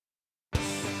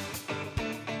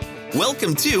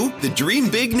Welcome to the Dream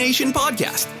Big Nation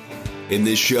podcast. In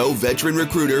this show, veteran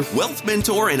recruiter, wealth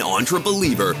mentor, and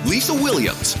entrepreneur Lisa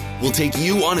Williams will take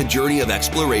you on a journey of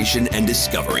exploration and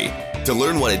discovery to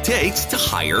learn what it takes to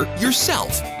hire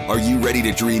yourself. Are you ready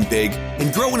to dream big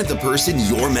and grow into the person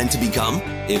you're meant to become?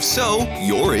 If so,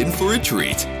 you're in for a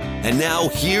treat. And now,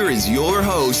 here is your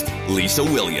host, Lisa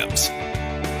Williams.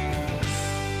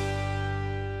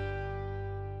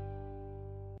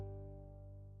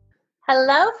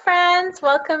 Hello, friends.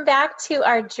 Welcome back to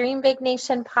our Dream Big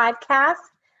Nation podcast.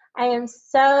 I am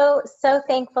so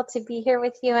thankful to be here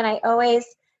with you, and I always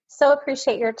so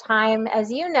appreciate your time. As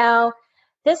you know,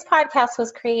 this podcast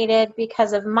was created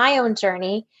because of my own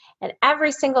journey, and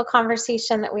every single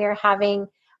conversation that we are having,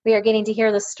 we are getting to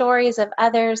hear the stories of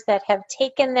others that have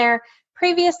taken their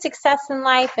previous success in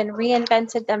life and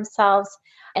reinvented themselves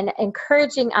and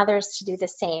encouraging others to do the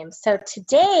same. So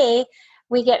today,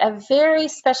 we get a very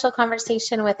special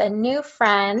conversation with a new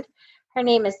friend. Her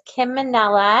name is Kim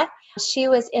Manella. She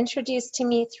was introduced to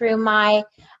me through my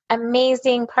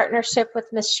amazing partnership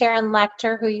with Miss Sharon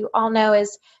Lecter, who you all know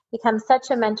has become such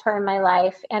a mentor in my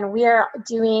life. And we are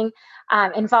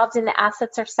involved in the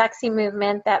Assets Are Sexy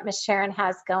movement that Miss Sharon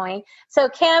has going. So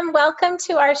Kim, welcome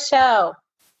to our show.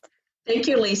 Thank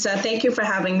you, Lisa. Thank you for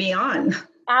having me on.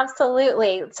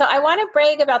 Absolutely. So I want to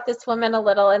brag about this woman a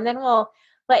little, and then we'll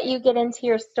let you get into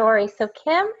your story. So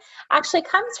Kim actually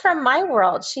comes from my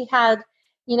world. She's had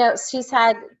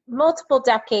multiple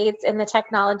decades in the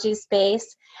technology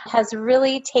space, has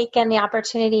really taken the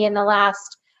opportunity in the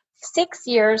last 6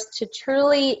 years to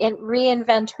truly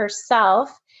reinvent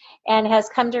herself, and has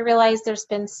come to realize there's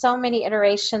been so many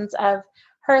iterations of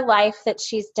her life that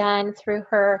she's done through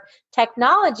her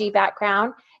technology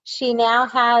background. She now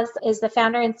is the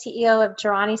founder and CEO of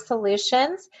Girani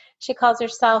Solutions. She calls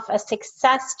herself a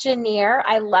success-geneer.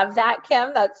 I love that,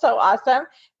 Kim. That's so awesome.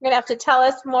 You're going to have to tell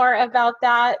us more about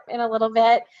that in a little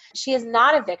bit. She is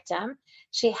not a victim.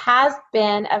 She has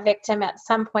been a victim at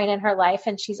some point in her life,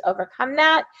 and she's overcome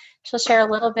that. She'll share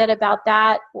a little bit about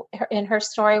that in her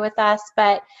story with us.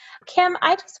 But Kim,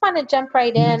 I just want to jump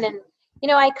right in. And,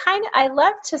 I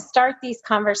love to start these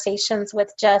conversations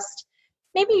with just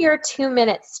maybe your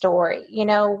 2-minute story,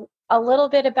 a little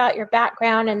bit about your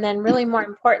background, and then really more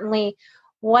importantly,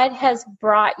 what has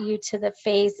brought you to the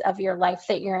phase of your life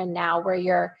that you're in now, where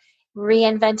you're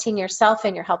reinventing yourself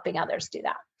and you're helping others do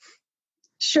that.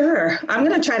 Sure. I'm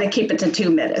going to try to keep it to 2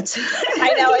 minutes.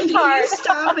 I know it's hard.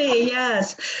 Stop me.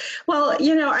 Yes. Well,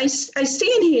 I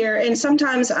stand here and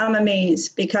sometimes I'm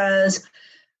amazed because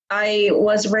I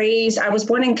was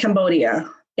born in Cambodia.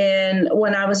 And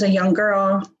when I was a young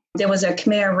girl, there was a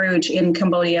Khmer Rouge in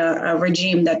Cambodia, a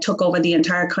regime that took over the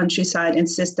entire countryside and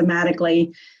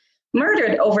systematically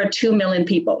murdered over 2 million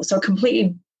people. So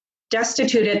completely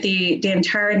destituted the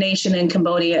entire nation in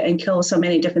Cambodia and killed so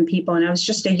many different people. And I was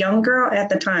just a young girl at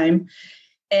the time,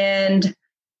 and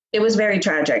it was very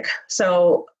tragic.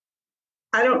 So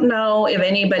I don't know if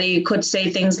anybody could say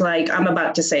things like I'm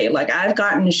about to say, like I've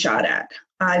gotten shot at,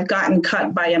 I've gotten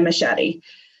cut by a machete.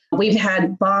 We've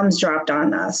had bombs dropped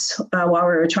on us while we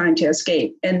were trying to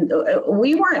escape. And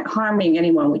we weren't harming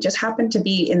anyone. We just happened to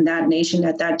be in that nation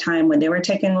at that time when they were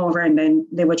taking over, and then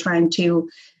they were trying to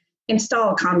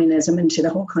install communism into the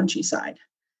whole countryside.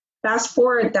 Fast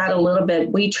forward that a little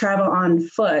bit, we travel on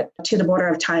foot to the border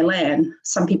of Thailand.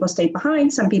 Some people stayed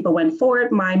behind, some people went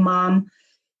forward. My mom,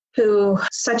 who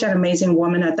such an amazing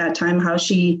woman at that time, how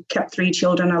she kept 3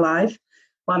 children alive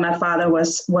while my father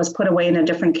was put away in a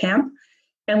different camp.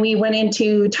 And we went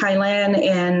into Thailand,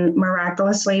 and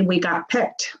miraculously, we got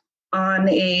picked on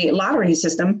a lottery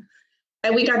system,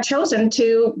 and we got chosen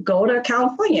to go to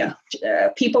California.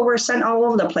 People were sent all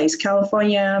over the place: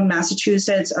 California,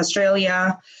 Massachusetts,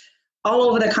 Australia, all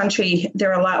over the country.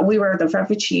 We were the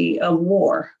refugee of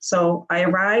war. So I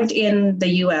arrived in the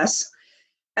U.S.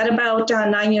 at about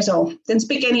 9 years old. Didn't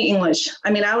speak any English.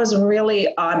 I mean, I was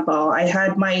really oddball. I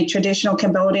had my traditional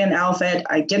Cambodian outfit.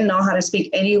 I didn't know how to speak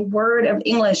any word of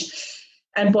English.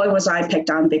 And boy, was I picked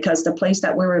on, because the place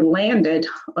that we were landed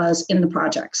was in the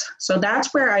projects. So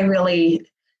that's where I really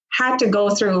had to go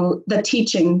through the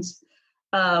teachings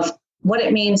of what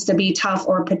it means to be tough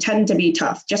or pretend to be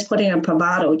tough, just putting a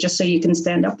bravado just so you can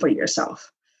stand up for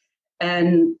yourself.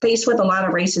 And faced with a lot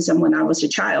of racism when I was a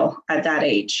child at that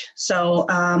age. So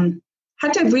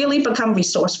had to really become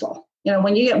resourceful.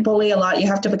 When you get bullied a lot, you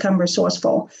have to become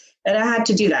resourceful. And I had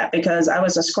to do that because I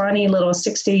was a scrawny little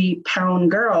 60-pound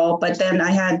girl. But then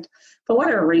I had, for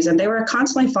whatever reason, they were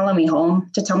constantly following me home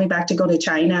to tell me back to go to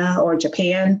China or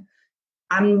Japan.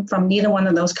 I'm from neither one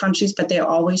of those countries, but they're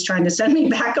always trying to send me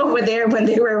back over there when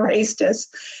they were racist.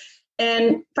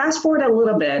 And fast forward a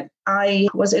little bit, I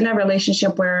was in a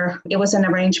relationship where it was an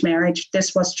arranged marriage.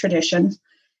 This was tradition.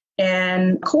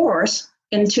 And of course,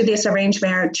 into this arranged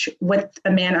marriage with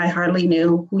a man I hardly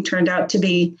knew who turned out to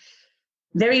be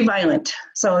very violent.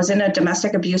 So I was in a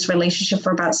domestic abuse relationship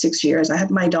for about 6 years. I had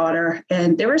my daughter,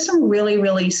 and there were some really,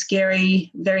 really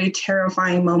scary, very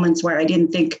terrifying moments where I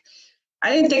didn't think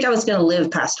I was going to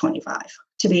live past 25,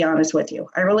 to be honest with you.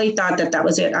 I really thought that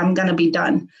was it. I'm going to be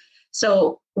done.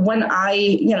 So when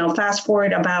I, fast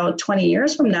forward about 20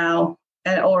 years from now,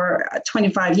 or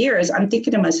 25 years, I'm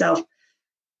thinking to myself,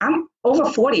 I'm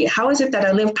over 40. How is it that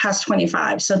I lived past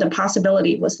 25? So the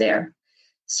possibility was there.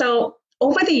 So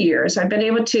over the years, I've been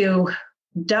able to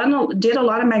did a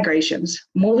lot of migrations,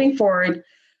 moving forward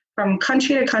from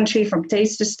country to country, from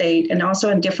state to state, and also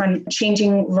in different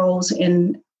changing roles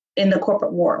in the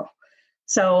corporate world.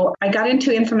 So I got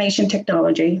into information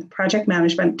technology, project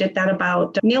management, did that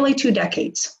about nearly 2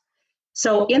 decades.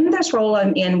 So in this role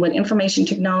I'm in with information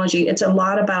technology, it's a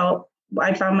lot about,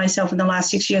 I found myself in the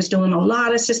last 6 years doing a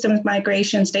lot of systems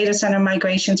migrations, data center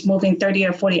migrations, moving 30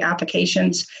 or 40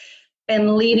 applications,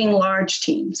 and leading large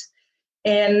teams.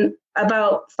 And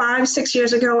about 5-6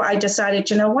 years ago, I decided,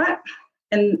 you know what?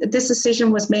 And this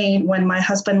decision was made when my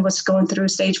husband was going through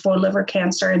stage 4 liver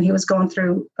cancer, and he was going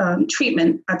through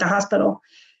treatment at the hospital.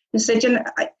 I said,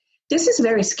 this is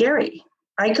very scary.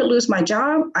 I could lose my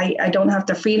job. I don't have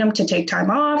the freedom to take time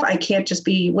off. I can't just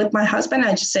be with my husband.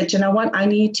 I just said, you know what? I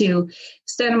need to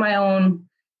stand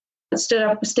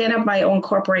up my own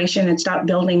corporation and stop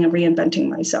building and reinventing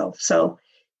myself. So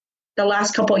the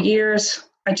last couple of years,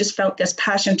 I just felt this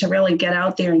passion to really get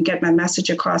out there and get my message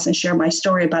across and share my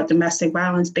story about domestic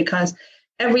violence, because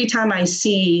every time I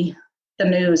see the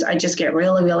news, I just get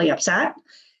really, really upset.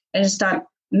 I just thought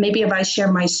maybe if I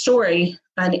share my story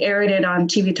and aired it on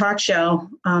TV talk show,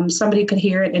 somebody could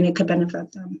hear it and it could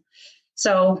benefit them.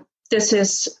 So this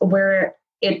is where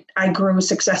I grew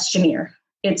Successioneer.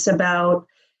 It's about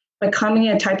becoming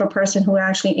a type of person who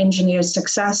actually engineers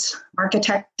success,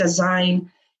 architect,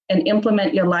 design, and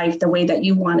implement your life the way that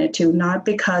you want it to, not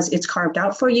because it's carved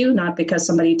out for you, not because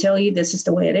somebody tell you this is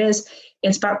the way it is.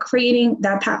 It's about creating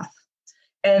that path.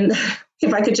 And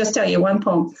if I could just tell you one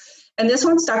poem, and this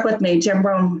one stuck with me, Jim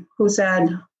Rohn, who said,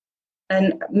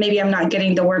 and maybe I'm not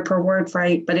getting the word per word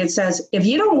right, but it says, if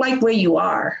you don't like where you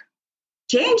are,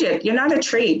 change it. You're not a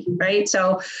tree, right?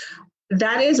 So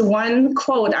that is one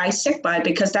quote I stick by,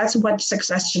 because that's what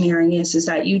successioneering is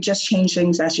that you just change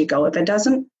things as you go. If it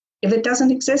doesn't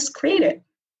exist, create it.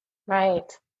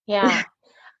 Right. Yeah.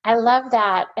 I love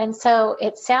that. And so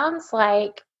it sounds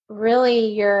like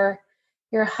really your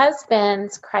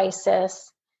husband's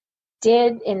crisis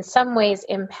did in some ways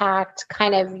impact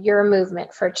kind of your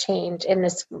movement for change in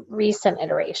this recent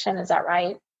iteration. Is that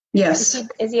right? Yes.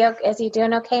 Is he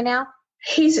doing okay now?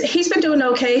 He's been doing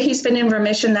okay. He's been in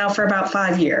remission now for about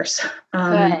 5 years.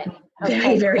 Good.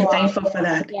 Okay, very cool. Thankful for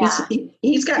that. Yeah.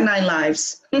 He's got 9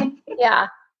 lives. Yeah.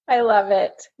 I love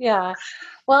it. Yeah.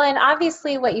 Well, and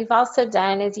obviously what you've also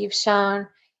done is you've shown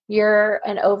you're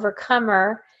an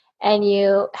overcomer and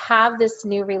you have this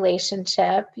new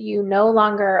relationship. You no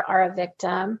longer are a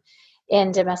victim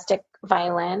in domestic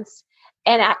violence.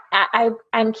 And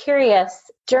I'm curious,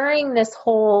 during this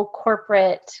whole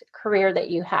corporate career that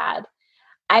you had,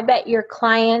 I bet your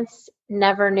clients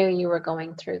never knew you were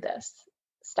going through this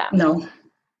stuff. No.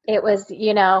 It was,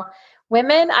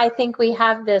 women, I think we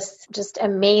have this just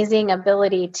amazing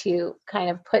ability to kind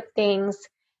of put things,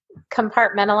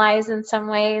 compartmentalize in some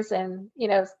ways and,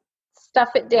 stuff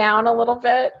it down a little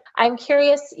bit. I'm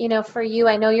curious, for you,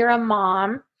 I know you're a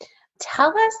mom. Tell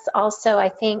us also, I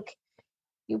think,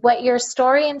 what your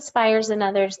story inspires in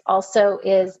others also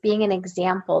is being an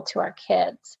example to our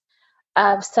kids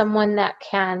of someone that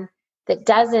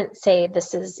doesn't say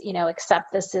this is,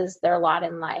 accept this is their lot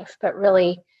in life, but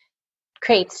really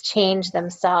creates change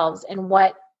themselves. And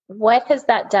what has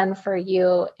that done for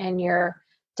you and your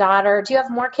daughter? Do you have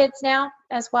more kids now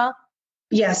as well?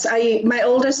 Yes, my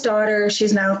oldest daughter,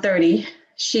 she's now 30.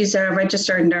 She's a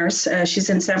registered nurse. She's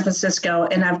in San Francisco.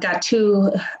 And I've got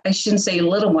 2, I shouldn't say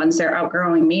little ones, they're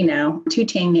outgrowing me now, 2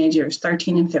 teenagers,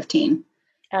 13 and 15.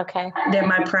 Okay. They're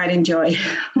my pride and joy.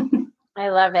 I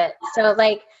love it. So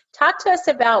talk to us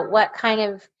about what kind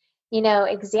of,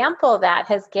 example that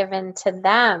has given to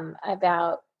them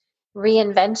about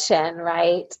reinvention,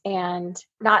 right? And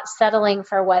not settling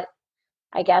for what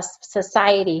I guess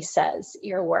society says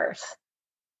you're worth.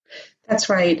 That's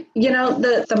right.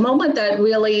 The moment that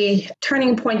really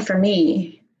turning point for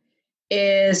me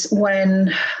is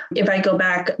when, if I go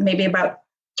back maybe about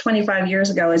 25 years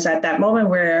ago, is at that moment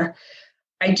where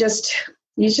I just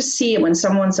You just see it when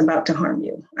someone's about to harm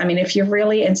you. I mean, if you're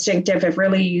really instinctive, if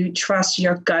really you trust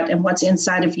your gut and what's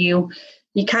inside of you,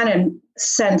 you kind of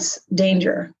sense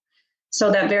danger.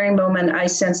 So that very moment, I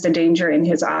sensed the danger in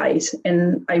his eyes.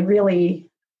 And I really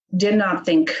did not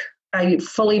think, I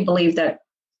fully believed that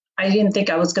I didn't think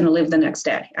I was going to live the next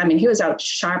day. I mean, he was out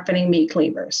sharpening meat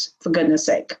cleavers, for goodness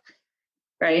sake.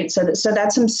 Right? So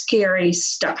that's some scary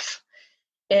stuff.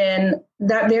 And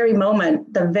that very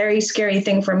moment, the very scary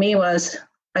thing for me was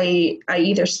I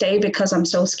either stay because I'm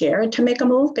so scared to make a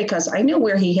move, because I knew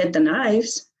where he hid the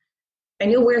knives. I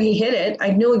knew where he hid it.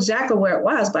 I knew exactly where it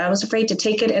was, but I was afraid to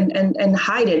take it and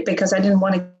hide it because I didn't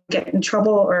want to get in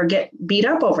trouble or get beat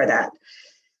up over that.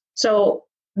 So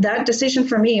that decision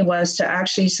for me was to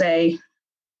actually say,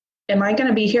 am I going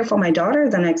to be here for my daughter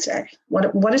the next day?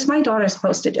 What is my daughter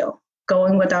supposed to do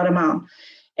going without a mom?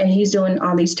 And he's doing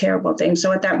all these terrible things.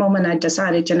 So at that moment, I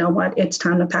decided, you know what, it's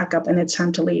time to pack up and it's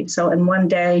time to leave. So in one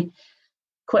day,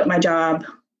 quit my job,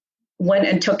 went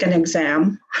and took an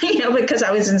exam, because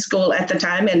I was in school at the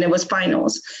time and it was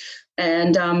finals.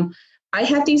 And I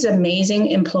had these amazing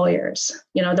employers.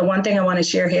 The one thing I want to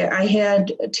share here, I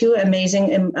had two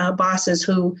amazing bosses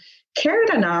who cared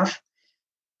enough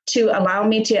to allow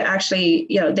me to actually,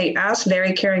 they asked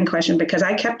very caring questions, because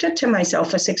I kept it to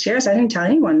myself for 6 years. I didn't tell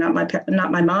anyone, not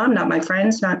my mom, not my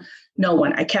friends, no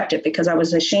one. I kept it because I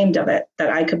was ashamed of it, that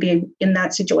I could be in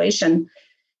that situation.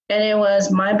 And it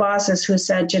was my bosses who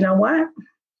said, you know what?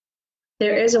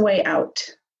 There is a way out.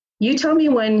 You tell me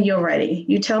when you're ready.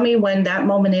 You tell me when that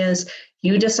moment is.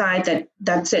 You decide that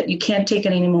that's it. You can't take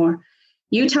it anymore.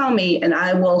 You tell me and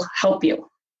I will help you.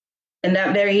 And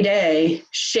that very day,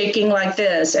 shaking like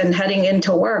this and heading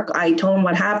into work, I told him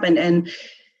what happened and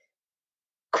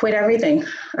quit everything.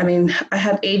 I mean, I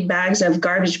have 8 bags of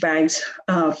garbage bags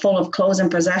full of clothes and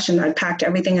possession. I packed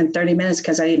everything in 30 minutes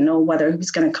because I didn't know whether he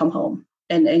was going to come home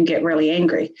and get really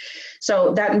angry.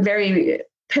 So that very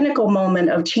pinnacle moment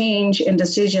of change and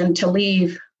decision to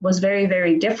leave was very,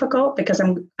 very difficult, because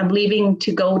I'm leaving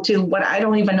to go to what I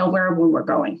don't even know where we were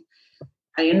going.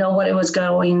 I didn't know what it was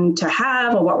going to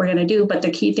have or what we're going to do. But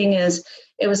the key thing is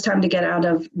it was time to get out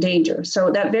of danger.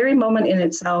 So that very moment in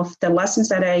itself, the lessons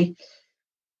that I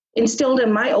instilled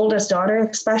in my oldest daughter,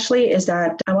 especially, is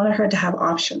that I wanted her to have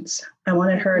options. I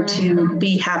wanted her to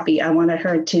be happy. I wanted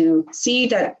her to see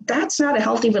that that's not a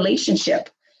healthy relationship.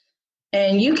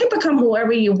 And you can become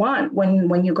whoever you want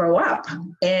when you grow up.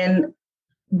 And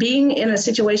being in a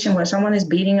situation where someone is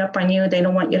beating up on you, they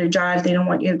don't want you to drive, they don't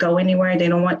want you to go anywhere,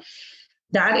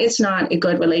 that is not a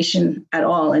good relation at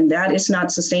all. And that is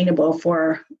not sustainable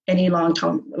for any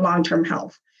long-term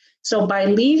health. So by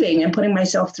leaving and putting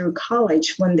myself through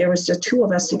college, when there was just 2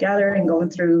 of us together and going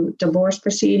through divorce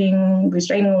proceeding,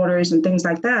 restraining orders and things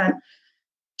like that,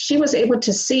 she was able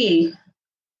to see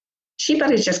she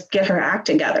better just get her act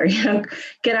together,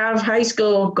 get out of high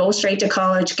school, go straight to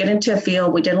college, get into a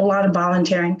field. We did a lot of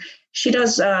volunteering. She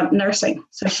does nursing,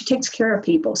 so she takes care of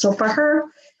people. So for her,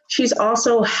 she's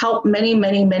also helped many,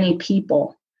 many, many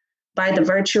people by the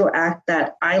virtue act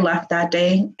that I left that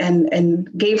day and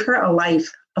gave her a life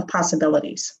of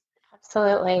possibilities.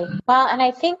 Absolutely. Well, and I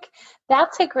think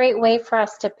that's a great way for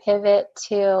us to pivot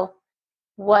to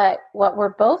what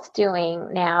we're both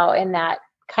doing now in that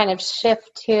kind of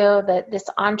shift to this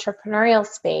entrepreneurial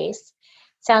space.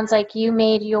 Sounds like you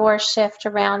made your shift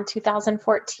around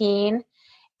 2014,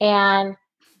 and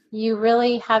you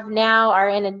really are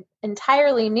in an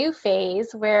entirely new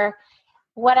phase where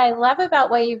what I love about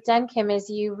what you've done, Kim, is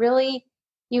you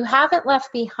haven't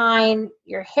left behind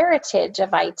your heritage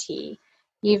of IT.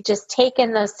 You've just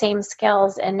taken those same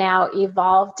skills and now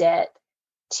evolved it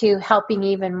to helping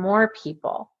even more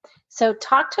people. So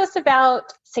talk to us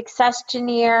about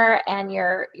Successioneer and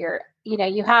your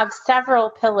you have several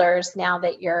pillars now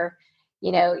that you're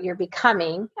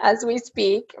becoming as we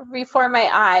speak before my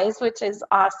eyes, which is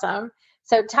awesome.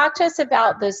 So talk to us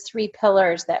about those 3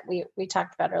 pillars that we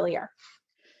talked about earlier.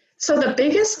 So the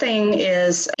biggest thing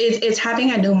is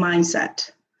having a new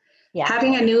mindset. Yeah.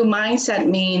 Having a new mindset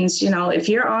means, if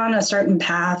you're on a certain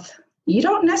path, you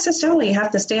don't necessarily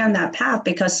have to stay on that path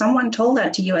because someone told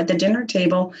that to you at the dinner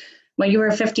table when you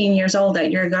were 15 years old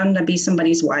that you're going to be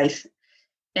somebody's wife.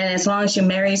 And as long as you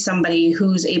marry somebody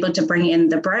who's able to bring in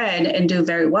the bread and do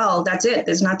very well, that's it.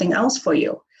 There's nothing else for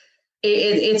you.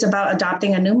 It's about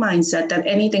adopting a new mindset that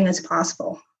anything is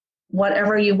possible,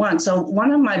 whatever you want. So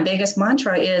one of my biggest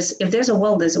mantra is, if there's a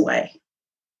will, there's a way.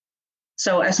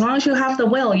 So as long as you have the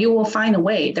will, you will find a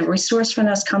way. The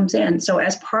resourcefulness comes in. So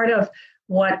as part of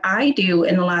what I do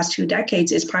in the last 2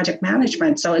 decades is project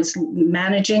management. So it's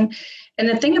managing. And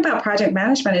the thing about project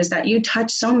management is that you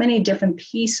touch so many different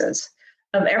pieces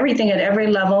of everything at every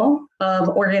level of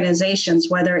organizations,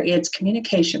 whether it's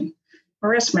communication,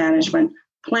 risk management,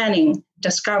 planning,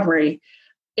 discovery,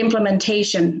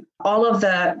 implementation, all of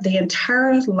the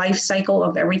entire life cycle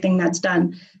of everything that's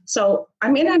done. So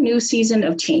I'm in a new season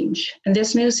of change. And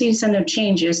this new season of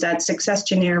change is that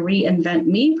Successionaire Reinvent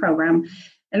Me program.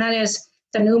 And that is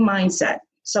the new mindset.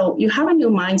 So you have a new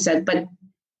mindset, but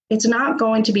it's not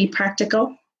going to be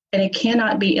practical and it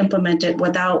cannot be implemented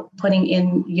without putting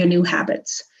in your new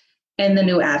habits and the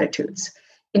new attitudes,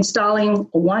 installing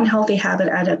one healthy habit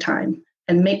at a time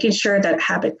and making sure that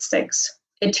habit sticks.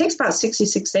 It takes about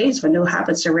 66 days for new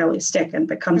habits to really stick and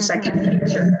become second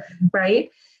nature, right?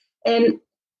 And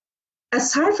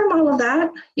aside from all of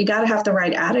that, you got to have the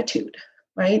right attitude,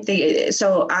 right?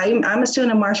 So I'm a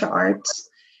student of martial arts.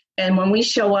 And when we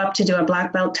show up to do a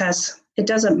black belt test, it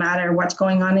doesn't matter what's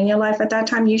going on in your life at that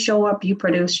time. You show up, you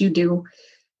produce, you do.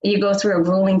 You go through a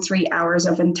grueling 3 hours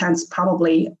of intense,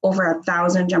 probably over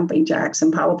 1,000 jumping jacks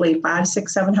and probably 500, 600,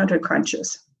 700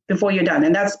 crunches before you're done.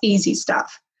 And that's easy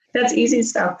stuff. That's easy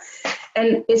stuff.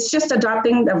 And it's just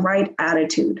adopting the right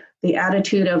attitude, the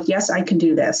attitude of, yes, I can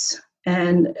do this.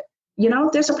 And,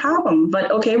 there's a problem, but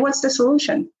okay, what's the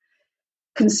solution?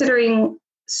 Considering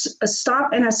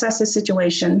stop and assess the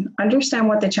situation, understand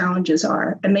what the challenges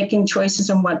are, and making choices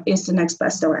on what is the next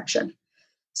best direction.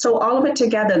 So all of it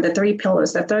together, the 3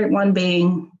 pillars, the third one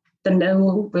being the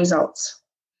new results.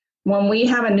 When we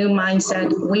have a new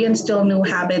mindset, we instill new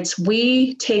habits,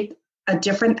 we take a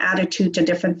different attitude to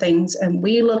different things, and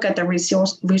we look at the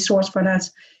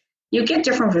resourcefulness, you get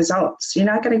different results. You're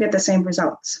not going to get the same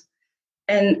results.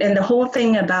 And the whole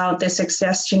thing about the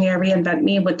Successionaire Reinvent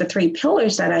Me with the 3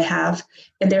 pillars that I have,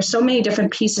 and there's so many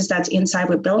different pieces that's inside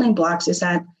with building blocks, is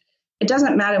that it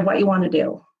doesn't matter what you want to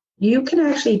do. You can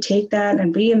actually take that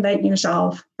and reinvent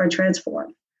yourself or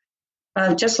transform.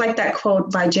 Just like that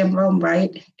quote by Jim Rohn,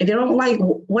 right? If you don't like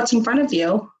what's in front of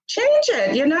you, change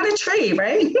it. You're not a tree,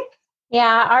 right?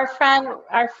 Yeah,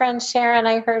 our friend Sharon,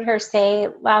 I heard her say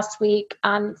last week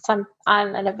on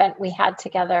an event we had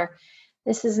together,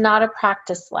 this is not a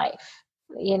practice life,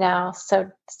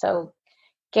 so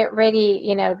get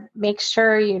ready, make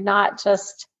sure you're not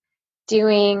just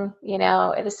doing,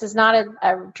 this is not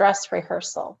a dress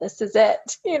rehearsal. This is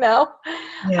it,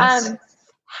 Yes.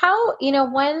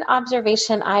 One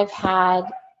observation I've had,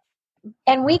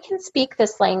 and we can speak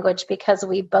this language because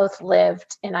we both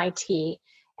lived in IT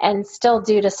and still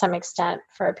do to some extent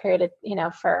for a period of,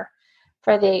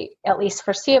 for the at least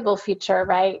foreseeable future,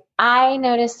 right? I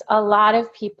noticed a lot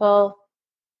of people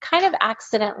kind of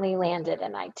accidentally landed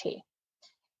in IT.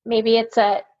 Maybe it's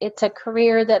a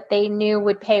career that they knew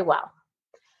would pay well.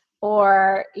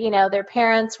 Or, their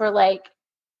parents were like,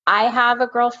 I have a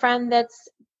girlfriend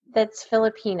that's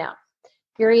Filipino.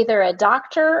 You're either a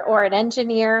doctor or an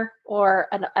engineer or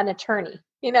an attorney,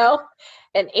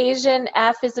 An Asian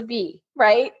F is a B,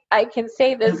 right? I can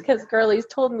say this because Girlie's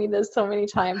told me this so many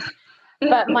times.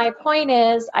 But my point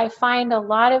is, I find a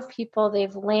lot of people,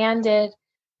 they've landed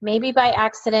maybe by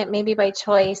accident, maybe by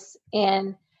choice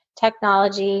in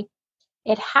technology.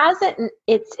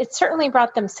 It's certainly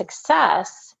brought them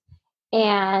success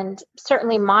and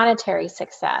certainly monetary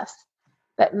success,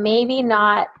 but maybe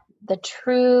not the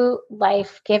true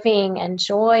life-giving and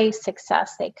joy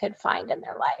success they could find in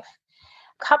their life.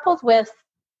 Coupled with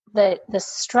the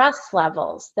stress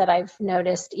levels that I've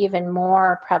noticed even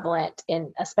more prevalent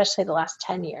in especially the last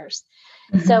 10 years.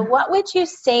 Mm-hmm. So what would you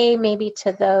say maybe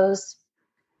to those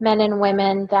men and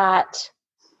women that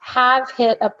have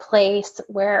hit a place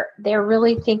where they're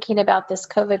really thinking about this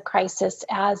COVID crisis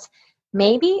as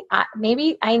maybe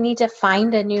I need to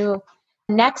find a new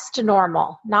next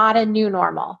normal, not a new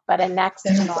normal, but a next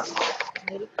normal?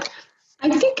 I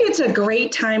think it's a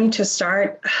great time to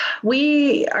start.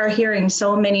 We are hearing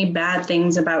so many bad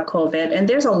things about COVID, and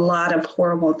there's a lot of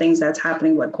horrible things that's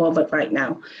happening with COVID right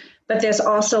now. But there's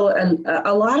also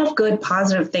a lot of good,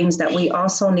 positive things that we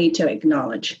also need to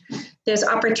acknowledge. There's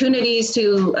opportunities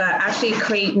to actually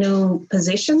create new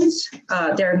positions.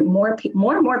 There are more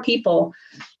and more people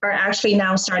are actually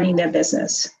now starting their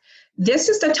business. This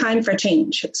is the time for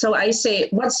change. So I say,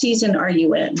 what season are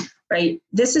you in, right?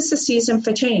 This is the season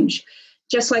for change.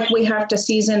 Just like we have the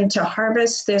season to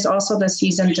harvest, there's also the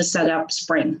season to set up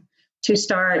spring, to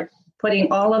start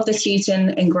putting all of the seeds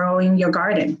in and growing your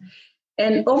garden.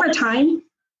 And over time,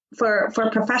 for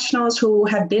professionals who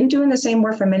have been doing the same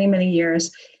work for many, many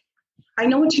years, I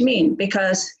know what you mean,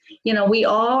 because, we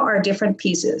all are different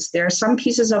pieces. There are some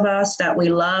pieces of us that we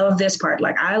love this part.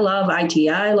 Like I love IT,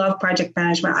 I love project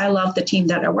management, I love the team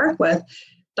that I work with,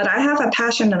 but I have a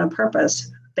passion and a purpose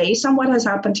based on what has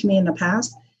happened to me in the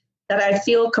past that I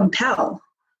feel compelled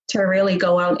to really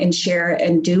go out and share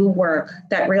and do work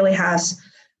that really has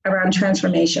around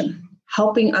transformation,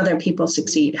 helping other people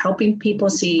succeed, helping people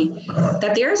see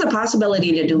that there is a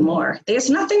possibility to do more. There's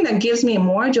nothing that gives me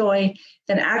more joy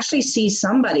than actually see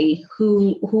somebody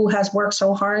who has worked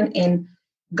so hard and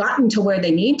gotten to where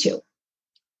they need to,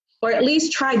 or at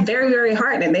least tried very, very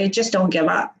hard, and they just don't give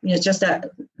up. It's just that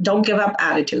don't give up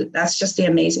attitude. That's just the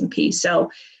amazing piece.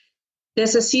 So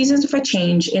there's a season for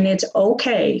change, and it's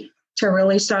okay to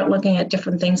really start looking at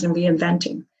different things and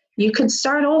reinventing. You could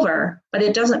start over, but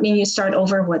it doesn't mean you start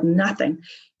over with nothing.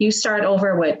 You start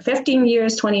over with 15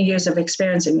 years, 20 years of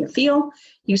experience in your field.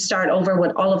 You start over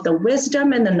with all of the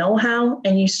wisdom and the know-how,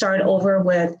 and you start over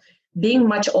with being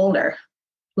much older,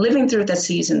 living through the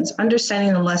seasons,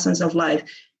 understanding the lessons of life,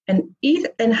 and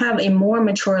have a more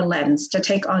mature lens to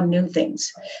take on new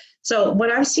things. So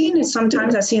what I've seen is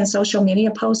sometimes I see in social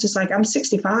media posts, it's like, I'm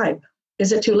 65.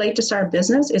 Is it too late to start a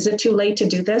business? Is it too late to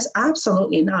do this?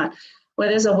 Absolutely not. Where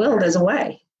there's a will, there's a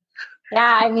way.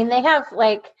 Yeah, I mean, we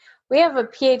have a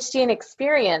PhD in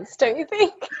experience, don't you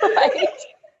think?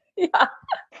 Yeah.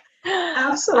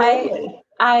 Absolutely.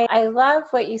 I love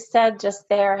what you said just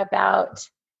there about,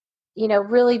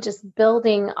 really just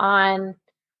building on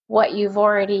what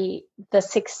the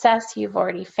success you've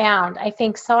already found. I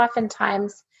think so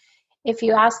oftentimes if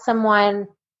you ask someone,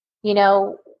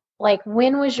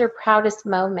 when was your proudest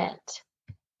moment?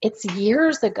 It's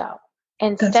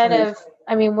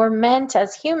we're meant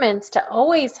as humans to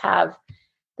always have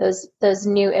those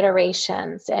new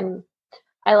iterations. And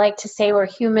I like to say we're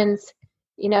humans,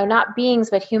 not beings,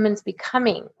 but humans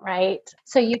becoming, right?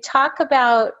 So you talk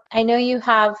about, I know you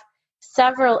have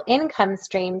several income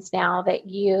streams now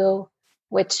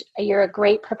which you're a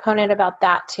great proponent about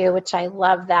that too, which I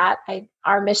love that.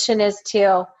 Our mission is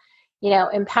to,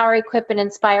 empower, equip, and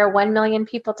inspire 1 million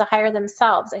people to hire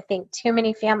themselves. I think too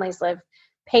many families live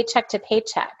paycheck to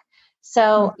paycheck.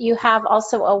 So you have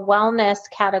also a wellness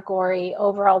category,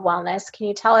 overall wellness. Can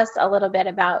you tell us a little bit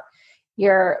about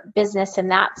your business in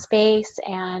that space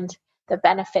and the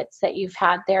benefits that you've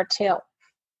had there too?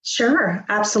 Sure,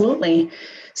 absolutely.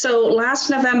 So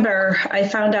last November, I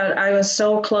found out I was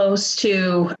so close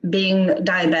to being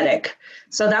diabetic.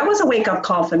 So that was a wake-up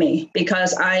call for me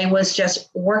because I was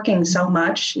just working so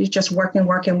much, just working,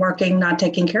 not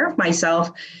taking care of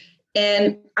myself.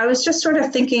 And I was just sort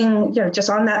of thinking, just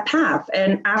on that path.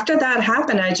 And after that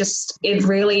happened, it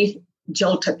really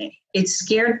jolted me. It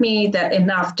scared me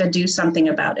enough to do something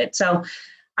about it. So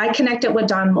I connected with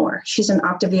Dawn Moore. She's an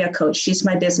Optavia coach. She's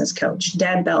my business coach.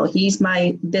 Dad Bell, he's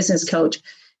my business coach.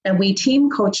 And we team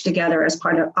coach together as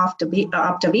part of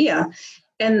Optavia.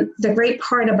 And the great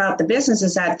part about the business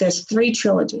is that there's 3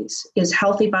 trilogies, is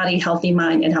healthy body, healthy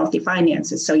mind, and healthy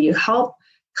finances. So you help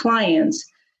clients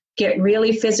get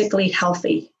really physically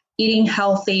healthy, eating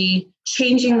healthy,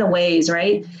 changing the ways,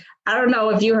 right? I don't know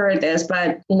if you heard this,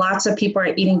 but lots of people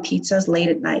are eating pizzas late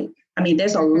at night. I mean,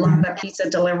 there's a lot of pizza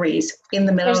deliveries in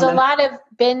the middle of the night. There's a lot of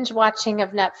binge watching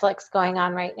of Netflix going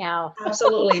on right now.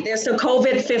 Absolutely. There's the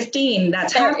COVID-15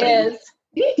 that's happening.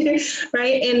 There is.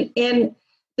 Right? And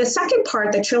the second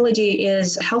part, the trilogy,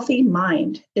 is healthy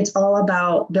mind. It's all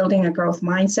about building a growth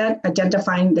mindset,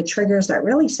 identifying the triggers that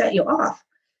really set you off.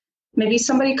 Maybe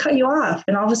somebody cut you off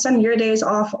and all of a sudden your day is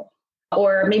awful.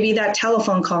 Or maybe that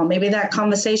telephone call, maybe that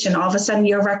conversation, all of a sudden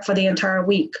you're wrecked for the entire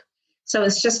week. So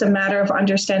it's just a matter of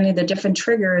understanding the different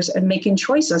triggers and making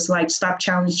choices, like stop,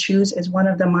 challenge, choose is one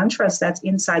of the mantras that's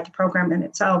inside the program in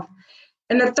itself.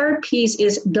 And the third piece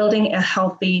is building a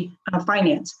healthy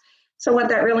finance. So what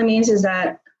that really means is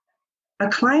that a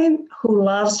client who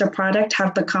loves the product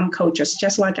have become coaches,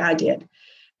 just like I did.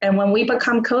 And when we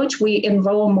become coach, we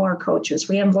enroll more coaches,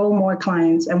 we enroll more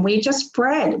clients, and we just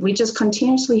spread. We just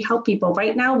continuously help people.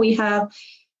 Right now, we have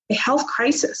a health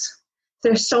crisis.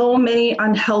 There's so many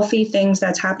unhealthy things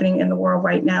that's happening in the world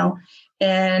right now.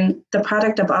 And the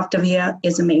product of Optavia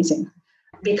is amazing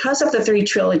because of the 3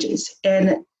 trilogies.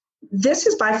 And this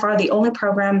is by far the only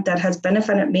program that has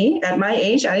benefited me at my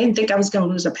age. I didn't think I was going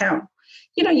to lose a pound.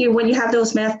 When you have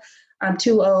those myths, I'm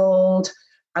too old,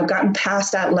 I've gotten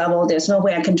past that level, there's no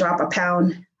way I can drop a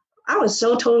pound. I was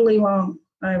so totally wrong.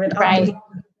 I went up to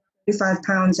 35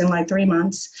 pounds in like 3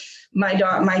 months.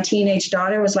 My teenage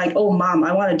daughter was like, oh, Mom,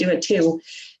 I want to do it too.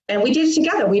 And we did it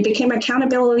together. We became an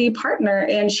accountability partner,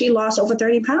 and she lost over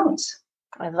 30 pounds.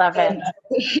 I love it.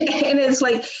 And it's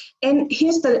like, and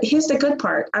here's the good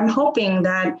part. I'm hoping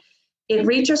that it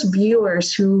reaches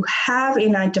viewers who have a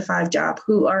 9-to-5 job,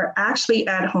 who are actually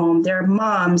at home. They're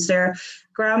moms, they're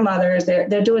grandmothers,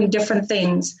 they're doing different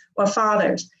things, or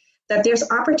fathers, that there's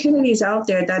opportunities out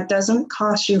there that doesn't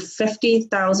cost you $50,000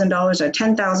 or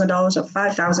 $10,000 or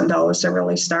 $5,000 to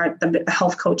really start the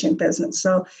health coaching business.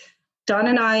 So Dawn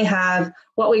and I have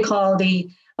what we call the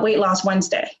Weight Loss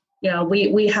Wednesday.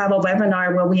 We have a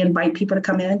webinar where we invite people to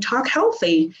come in and talk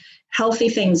healthy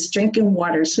things, drinking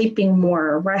water, sleeping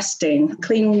more, resting,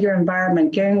 cleaning your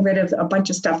environment, getting rid of a bunch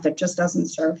of stuff that just doesn't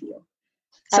serve you.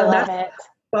 So I love it.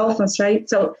 Wellness, right?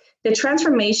 So the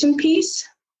transformation piece,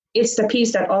 it's the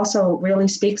piece that also really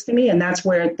speaks to me, and that's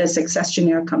where the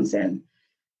Successionaire comes in.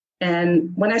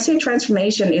 And when I say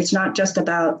transformation, it's not just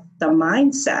about the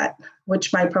mindset,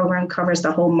 which my program covers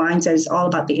the whole mindset. It's all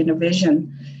about the inner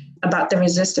vision, about the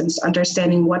resistance,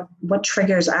 understanding what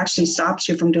triggers actually stops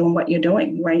you from doing what you're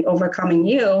doing, right? Overcoming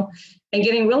you and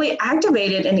getting really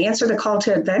activated and answer the call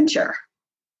to adventure.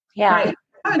 Yeah. Right?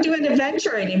 We're not doing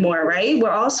adventure anymore, right?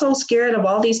 We're all so scared of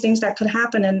all these things that could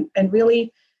happen, and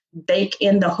really bake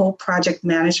in the whole project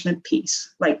management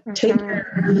piece. Like take your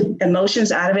emotions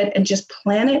out of it and just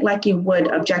plan it like you would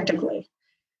objectively.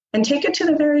 And take it to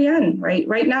the very end, right?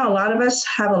 Right now, a lot of us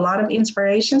have a lot of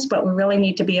inspirations, but we really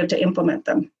need to be able to implement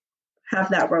them, have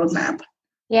that roadmap.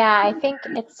 Yeah, I think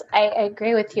I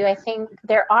agree with you. I think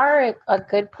there are a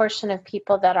good portion of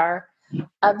people that are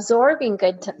absorbing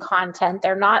good content.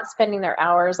 They're not spending their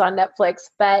hours on Netflix,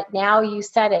 but now you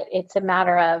said it. It's a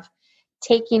matter of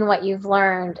taking what you've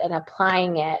learned and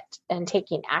applying it and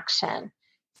taking action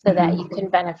so that you can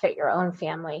benefit your own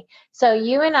family. So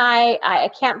you and I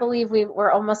can't believe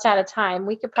we're almost out of time.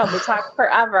 We could probably talk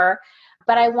forever,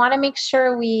 but I want to make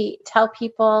sure we tell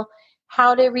people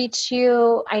how to reach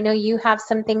you. I know you have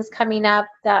some things coming up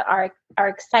that are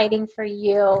exciting for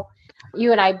you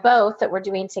and I both, that we're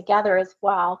doing together as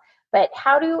well. But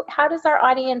how does our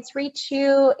audience reach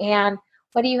you, and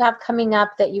what do you have coming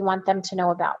up that you want them to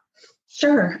know about?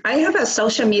 Sure. I have a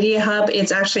social media hub.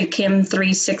 It's actually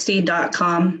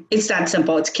kim360.com. It's that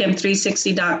simple. It's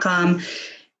kim360.com.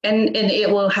 And it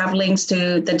will have links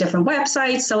to the different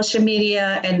websites, social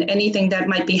media, and anything that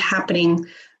might be happening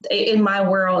in my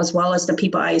world, as well as the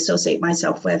people I associate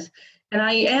myself with. And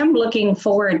I am looking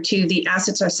forward to the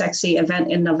Assets Are Sexy event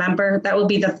in November. That will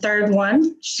be the third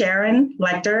one. Sharon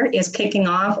Lecter is kicking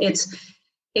off. It's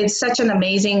such an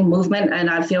amazing movement, and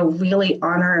I feel really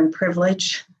honored and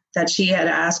privileged that she had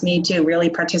asked me to really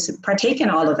partake in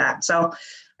all of that. So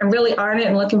I'm really honored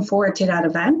and looking forward to that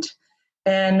event.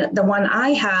 And the one I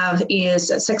have is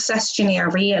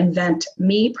Successionaire Reinvent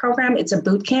Me program. It's a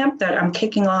boot camp that I'm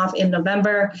kicking off in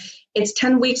November. It's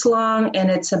 10 weeks long,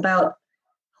 and it's about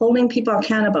holding people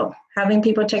accountable, having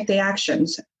people take the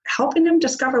actions, helping them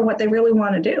discover what they really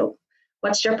want to do.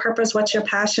 What's your purpose? What's your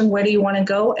passion? Where do you want to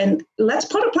go? And let's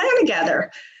put a plan together.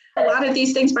 A lot of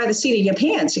these things by the seat of your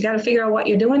pants. You got to figure out what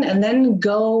you're doing and then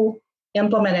go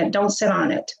implement it. Don't sit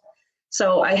on it.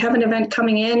 So I have an event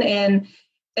coming in, and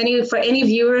for any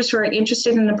viewers who are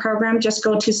interested in the program, just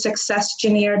go to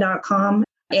successionaire.com.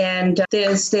 And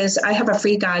I have a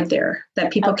free guide there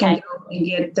that people can go and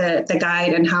get the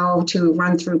guide and how to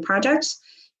run through projects,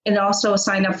 and also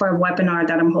sign up for a webinar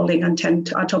that I'm holding on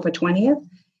October 20th.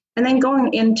 And then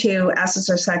going into Assets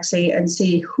Are Sexy and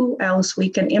see who else we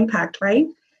can impact, right?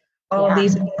 All of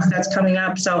these things that's coming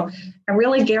up. So I'm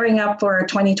really gearing up for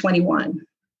 2021.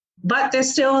 But there's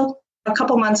still a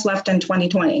couple months left in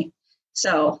 2020.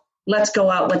 So let's go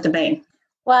out with the bang.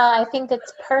 Well, I think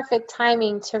it's perfect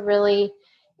timing to really,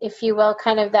 if you will,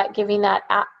 kind of that giving that,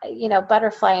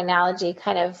 butterfly analogy,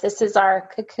 kind of this is our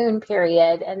cocoon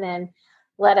period. And then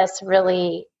let us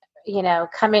really,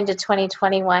 come into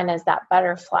 2021 as that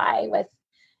butterfly with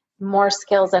more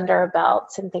skills under our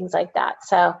belts and things like that.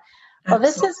 So, well,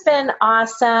 this has been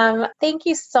awesome. Thank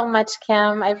you so much,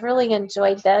 Kim. I've really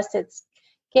enjoyed this. It's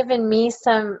given me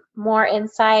some more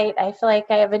insight. I feel like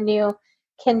I have a new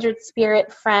kindred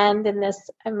spirit friend in this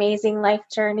amazing life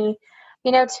journey.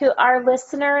 To our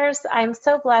listeners, I'm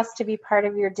so blessed to be part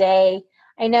of your day.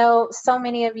 I know so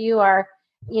many of you are,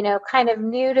 kind of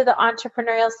new to the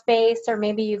entrepreneurial space, or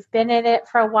maybe you've been in it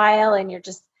for a while and you're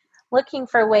just looking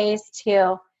for ways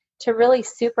to really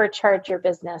supercharge your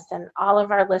business. And all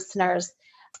of our listeners,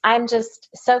 I'm just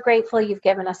so grateful you've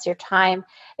given us your time.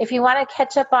 If you want to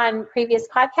catch up on previous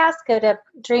podcasts, go to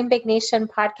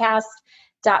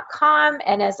dreambignationpodcast.com.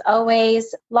 And as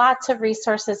always, lots of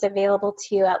resources available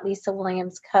to you at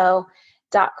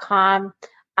lisawilliamsco.com.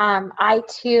 I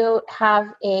too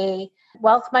have a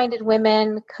Wealth-Minded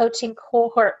Women coaching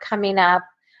cohort coming up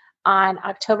on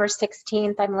October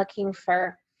 16th. I'm looking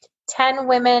for 10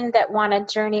 women that want to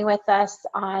journey with us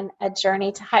on a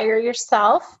journey to hire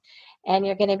yourself. And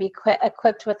you're going to be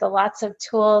equipped with lots of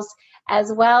tools,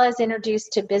 as well as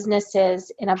introduced to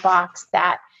businesses in a box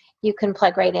that you can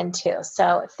plug right into.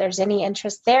 So if there's any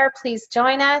interest there, please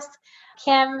join us.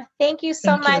 Kim, thank you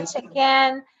so much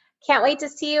again. Can't wait to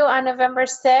see you on November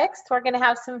 6th. We're going to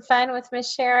have some fun with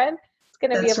Miss Sharon. It's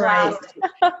going to be a blast.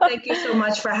 Right. Thank you so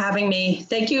much for having me.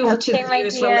 Thank you to the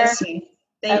viewers for listening.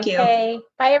 Thank you.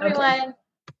 Bye, everyone.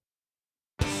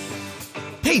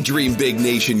 Hey, Dream Big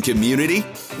Nation community.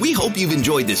 We hope you've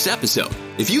enjoyed this episode.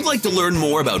 If you'd like to learn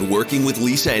more about working with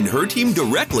Lisa and her team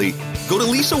directly, go to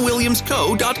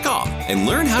lisawilliamsco.com and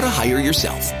learn how to hire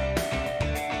yourself.